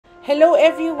Hello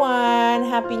everyone!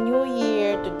 Happy New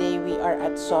Year! Today we are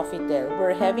at Sofitel.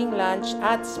 We're having lunch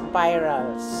at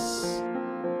Spirals.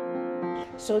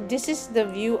 So this is the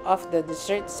view of the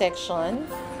dessert section.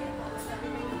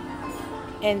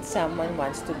 And someone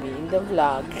wants to be in the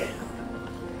vlog.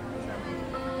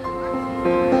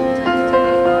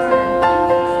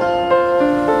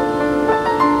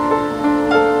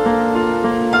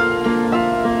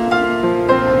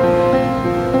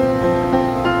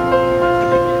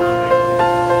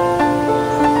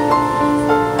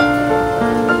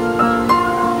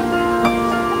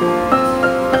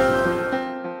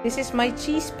 This is my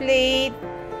cheese plate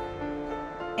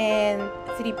and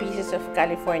 3 pieces of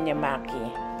California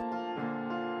maki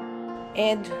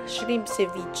and shrimp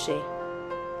ceviche.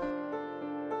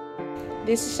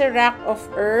 This is a rack of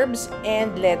herbs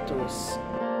and lettuce.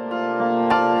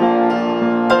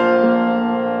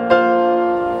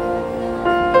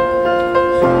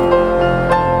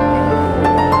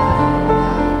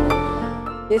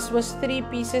 This was 3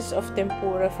 pieces of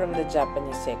tempura from the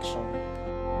Japanese section.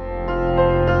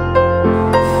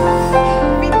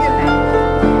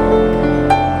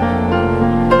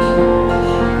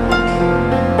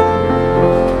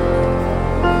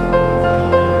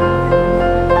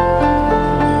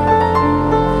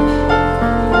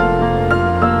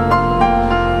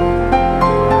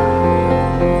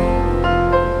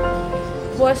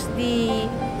 Was the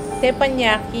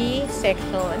teppanyaki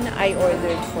section. I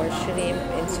ordered for shrimp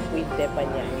and squid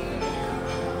teppanyaki.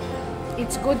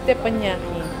 It's good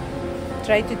teppanyaki.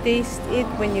 Try to taste it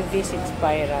when you visit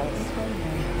Spirals.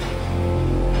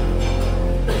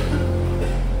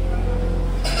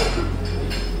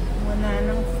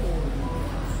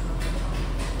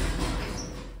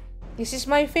 This is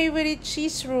my favorite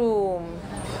cheese room.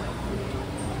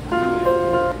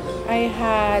 I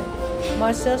had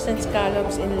mussels and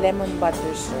scallops in lemon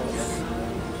butter sauce.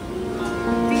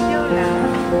 Video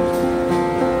lang.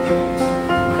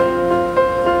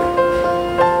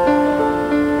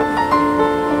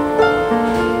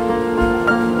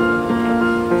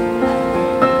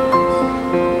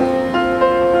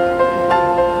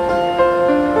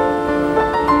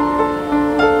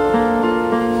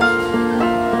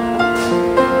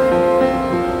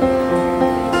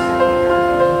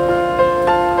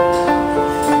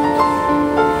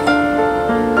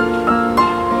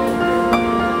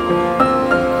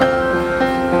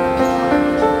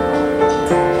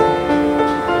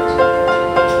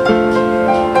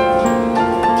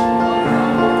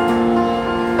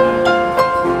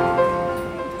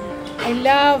 I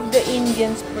love the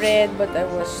Indian spread, but I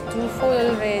was too full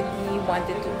already.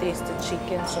 Wanted to taste the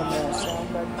chicken samosa,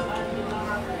 but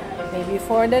maybe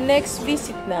for the next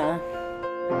visit na.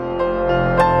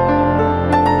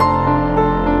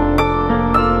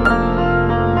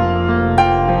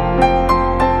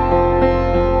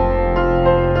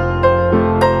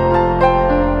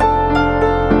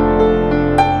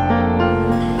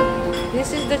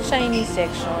 This is the Chinese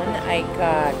section. I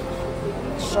got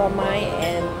siomai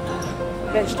and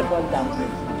vegetable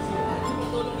dumpling.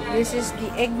 This is the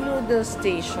egg noodle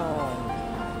station.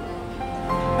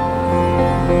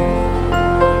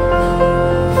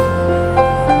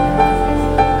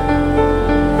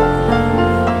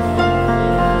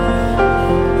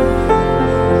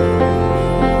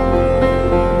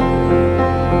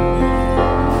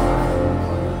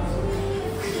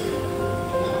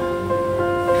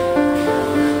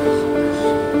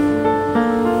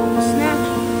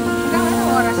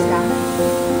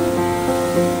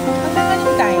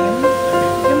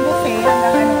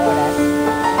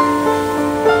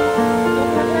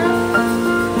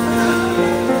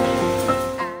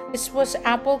 This was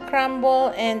apple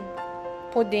crumble and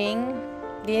pudding.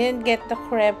 Didn't get the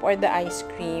crepe or the ice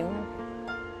cream.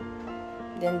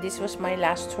 Then this was my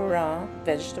last hurrah,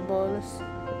 vegetables.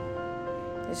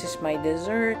 This is my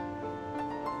dessert.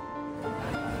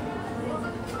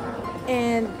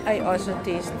 And I also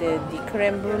tasted the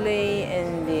creme brulee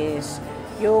and this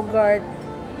yogurt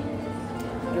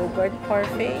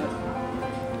parfait,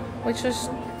 which was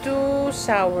too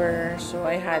sour, so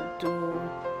I had to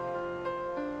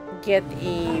get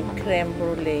a creme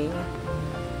brulee.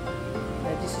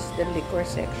 Now this is the liquor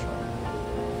section.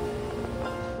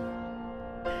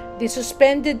 The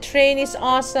suspended train is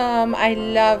awesome. I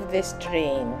love this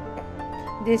train.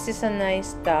 This is a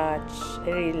nice touch. I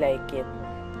really like it.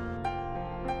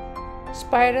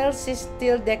 Spirals is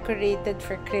still decorated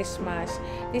for Christmas.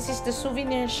 This is the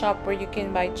souvenir shop where you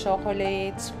can buy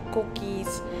chocolates,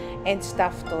 cookies, and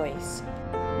stuffed toys.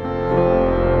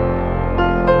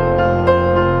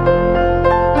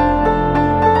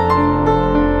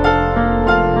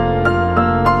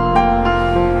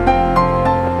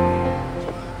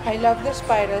 love the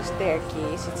spiral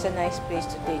staircase. It's a nice place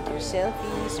to take your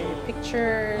selfies or your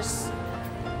pictures.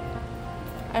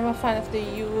 I'm a fan of the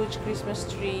huge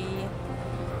Christmas tree.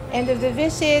 End of the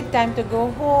visit. Time to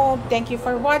go home. Thank you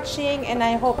for watching, and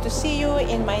I hope to see you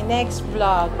in my next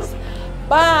vlogs.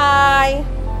 Bye!